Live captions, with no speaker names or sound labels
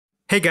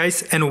Hey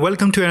guys, and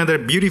welcome to another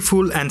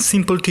beautiful and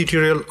simple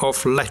tutorial of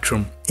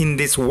Lightroom. In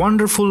this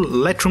wonderful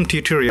Lightroom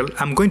tutorial,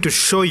 I'm going to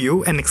show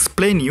you and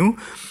explain you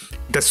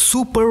the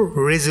super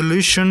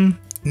resolution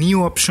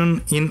new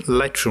option in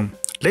Lightroom.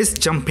 Let's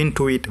jump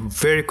into it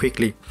very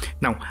quickly.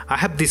 Now, I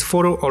have this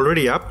photo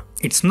already up.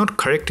 It's not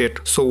corrected,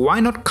 so why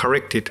not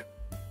correct it?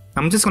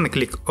 I'm just going to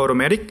click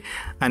automatic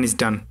and it's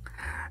done.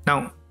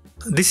 Now,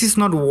 this is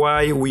not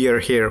why we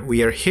are here.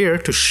 We are here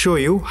to show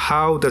you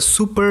how the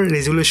super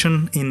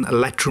resolution in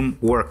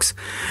Lightroom works.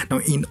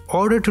 Now, in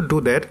order to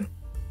do that,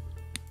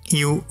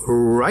 you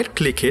right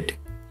click it,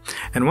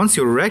 and once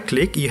you right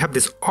click, you have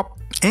this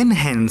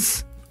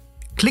enhance.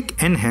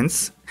 Click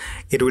enhance.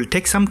 It will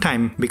take some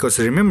time because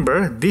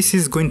remember, this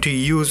is going to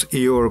use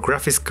your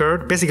graphics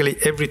card, basically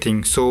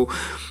everything. So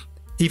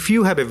if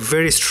you have a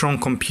very strong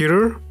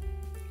computer,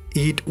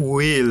 it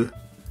will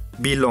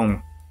be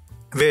long.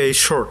 Very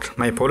short,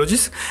 my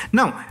apologies.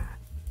 Now,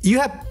 you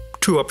have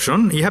two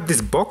options. You have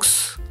this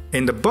box.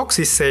 In the box,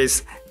 it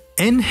says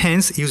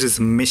Enhance uses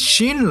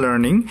machine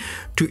learning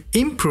to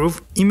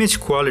improve image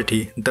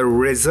quality. The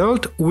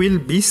result will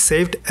be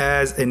saved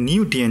as a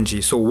new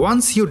DNG. So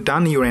once you're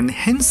done your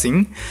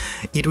enhancing,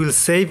 it will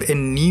save a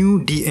new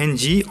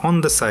DNG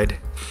on the side.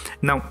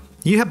 Now,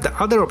 you have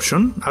the other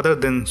option other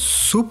than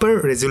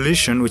super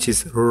resolution, which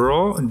is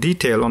raw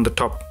detail on the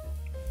top.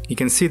 You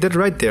can see that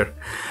right there.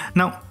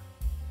 Now,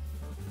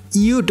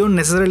 you don't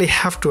necessarily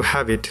have to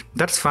have it.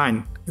 That's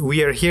fine.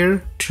 We are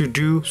here to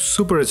do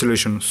super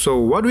resolution. So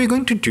what we're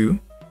going to do,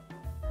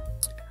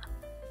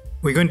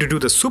 we're going to do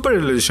the super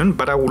resolution,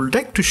 but I would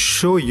like to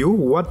show you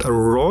what a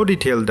raw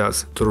detail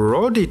does. The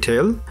raw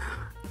detail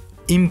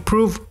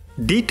improves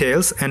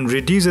details and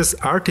reduces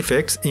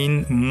artifacts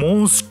in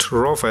most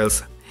raw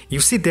files.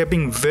 You see, they're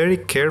being very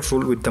careful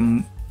with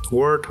the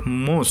word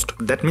most.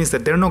 That means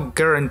that they're not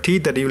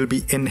guaranteed that it will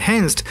be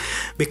enhanced,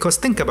 because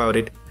think about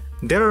it.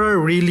 There are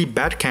really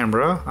bad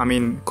camera,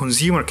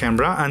 consumer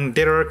camera, and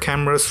there are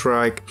cameras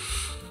like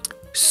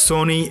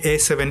Sony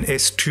A7,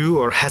 S2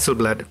 or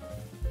Hasselblad.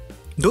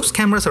 Those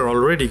cameras are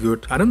already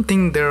good. I don't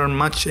think there are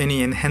much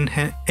any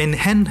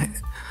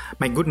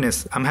my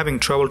goodness, I'm having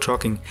trouble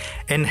talking.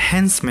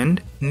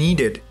 Enhancement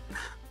needed.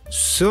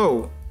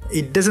 So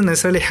it doesn't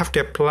necessarily have to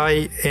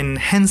apply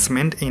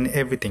enhancement in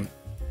everything.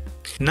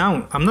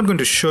 Now, I'm not going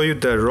to show you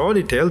the raw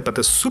detail, but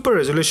the super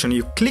resolution,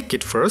 you click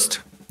it first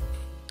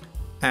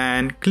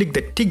and click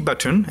the tick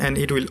button and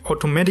it will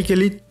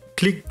automatically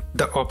click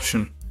the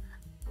option.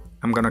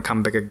 I'm gonna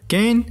come back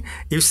again.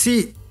 You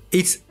see,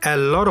 it's a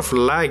lot of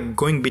lag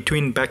going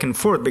between back and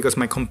forth because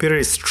my computer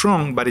is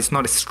strong, but it's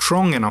not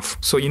strong enough.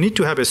 So you need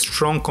to have a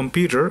strong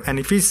computer, and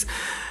if it's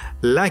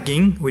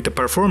lagging with the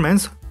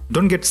performance,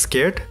 don't get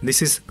scared.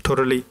 This is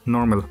totally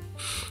normal.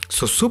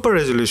 So super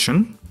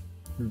resolution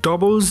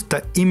doubles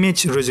the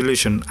image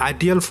resolution,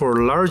 ideal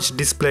for large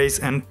displays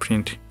and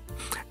print.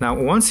 Now,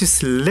 once you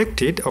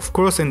select it, of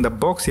course, in the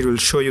box, it will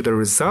show you the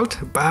result,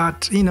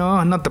 but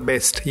not the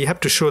best. You have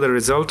to show the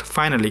result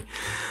finally.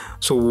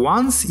 So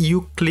once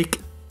you click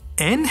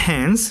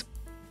enhance,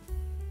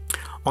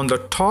 on the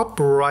top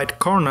right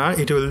corner,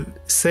 it will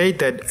say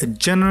that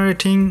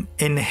generating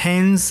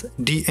enhance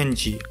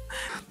DNG.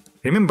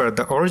 Remember,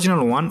 the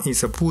original one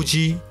is a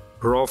Fuji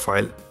raw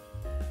file.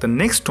 The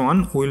next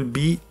one will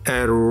be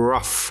a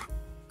rough,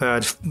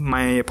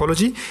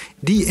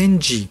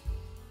 DNG.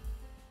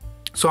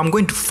 So I'm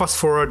going to fast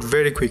forward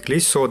very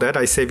quickly so that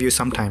I save you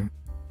some time.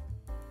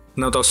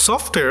 Now, the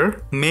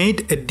software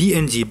made a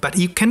DNG, but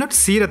you cannot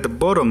see it at the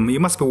bottom. You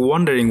must be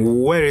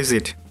wondering, where is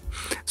it?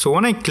 So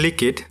when I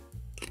click it,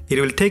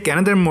 it will take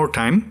another more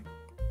time,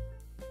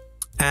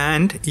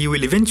 and you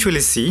will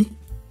eventually see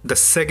the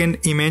second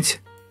image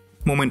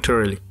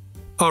momentarily.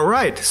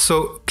 Alright,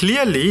 so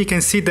clearly you can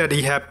see that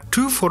you have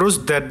two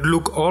photos that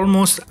look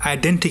almost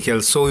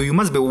identical. So you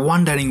must be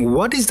wondering,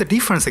 what is the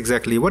difference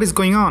exactly? What is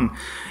going on?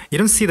 You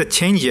don't see the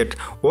change yet.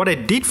 What I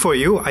did for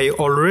you, I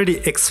already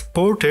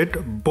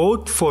exported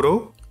both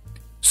photos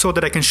so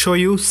that I can show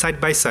you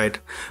side by side.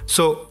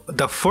 So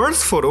the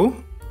first photo,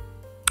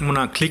 I'm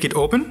gonna click it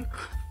open.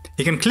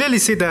 You can clearly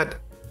see that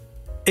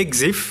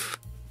EXIF.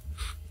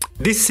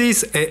 This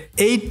is a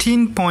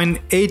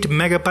 18.8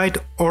 megabyte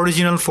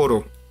original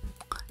photo.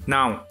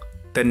 Now,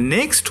 the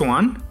next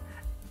one,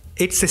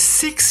 it's a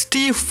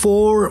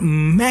 64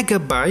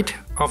 megabyte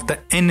of the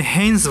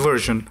enhanced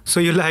version. So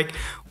you're like,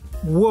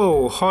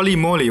 whoa, holy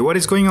moly, what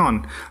is going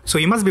on? So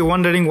you must be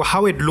wondering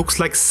how it looks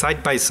like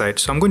side by side.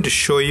 So I'm going to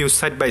show you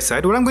side by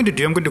side. What I'm going to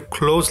do, I'm going to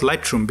close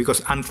Lightroom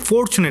because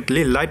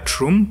unfortunately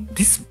Lightroom,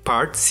 this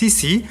part,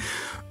 CC,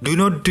 do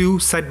not do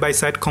side by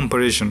side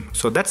comparison.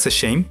 So that's a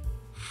shame.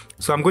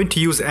 So I'm going to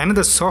use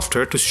another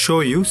software to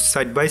show you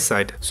side by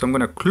side. So I'm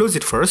going to close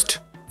it first.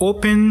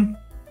 Open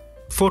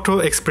Photo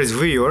Express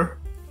Viewer,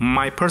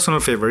 my personal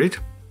favorite,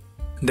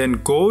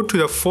 then go to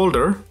the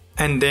folder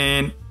and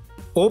then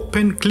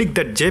click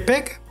that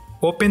JPEG,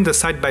 open the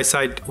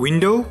side-by-side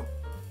window,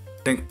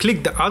 then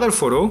click the other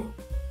photo.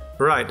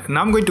 Right,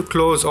 now I'm going to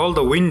close all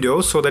the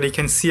windows so that you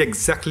can see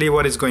exactly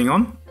what is going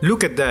on.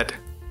 Look at that.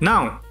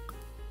 Now,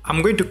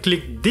 I'm going to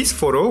click this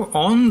photo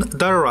on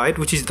the right,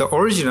 which is the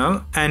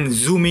original, and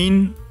zoom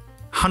in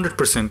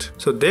 100%.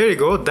 So there you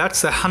go,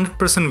 that's a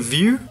 100%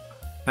 view.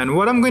 And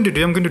what I'm going to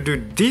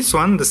do this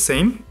one the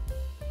same,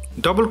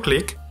 double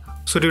click,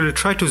 so it will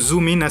try to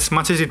zoom in as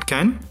much as it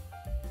can.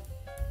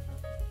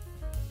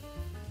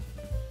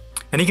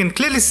 And you can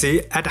clearly see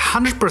at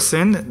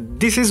 100%,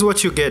 this is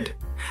what you get.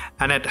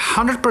 And at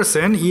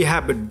 100%, you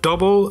have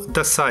double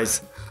the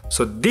size.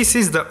 So this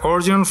is the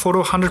original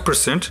photo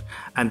 100%,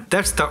 and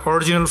that's the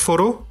original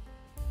photo,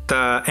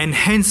 the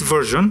enhanced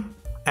version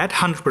at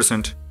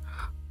 100%.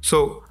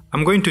 So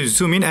I'm going to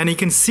zoom in, and you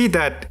can see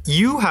that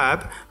you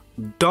have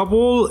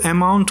double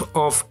amount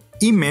of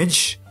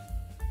image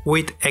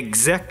with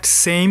exact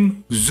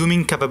same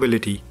zooming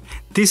capability.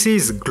 This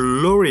is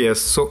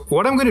glorious. So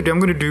what I'm going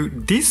to do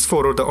this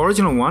photo, the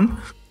original one,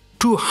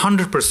 to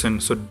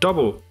 100%, so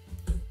double.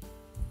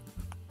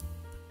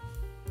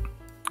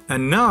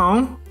 And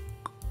now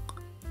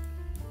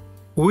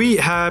we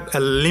have a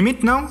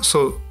limit now.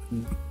 So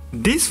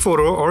this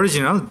photo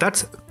original,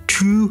 that's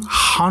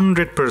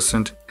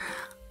 200%.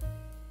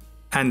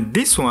 And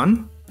this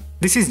one,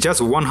 this is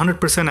just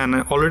 100%, and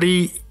I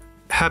already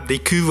have the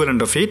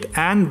equivalent of it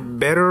and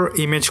better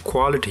image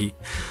quality.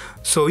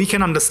 So you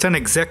can understand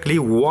exactly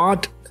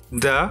what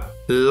the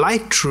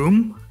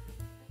Lightroom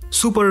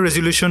super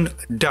resolution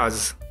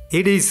does.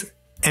 It is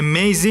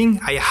amazing.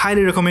 I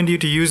highly recommend you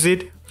to use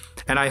it,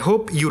 and I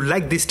hope you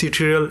like this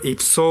tutorial.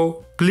 If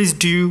so, please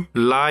do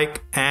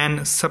like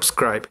and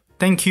subscribe.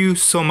 Thank you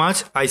so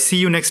much. I see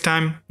you next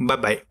time. Bye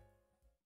bye.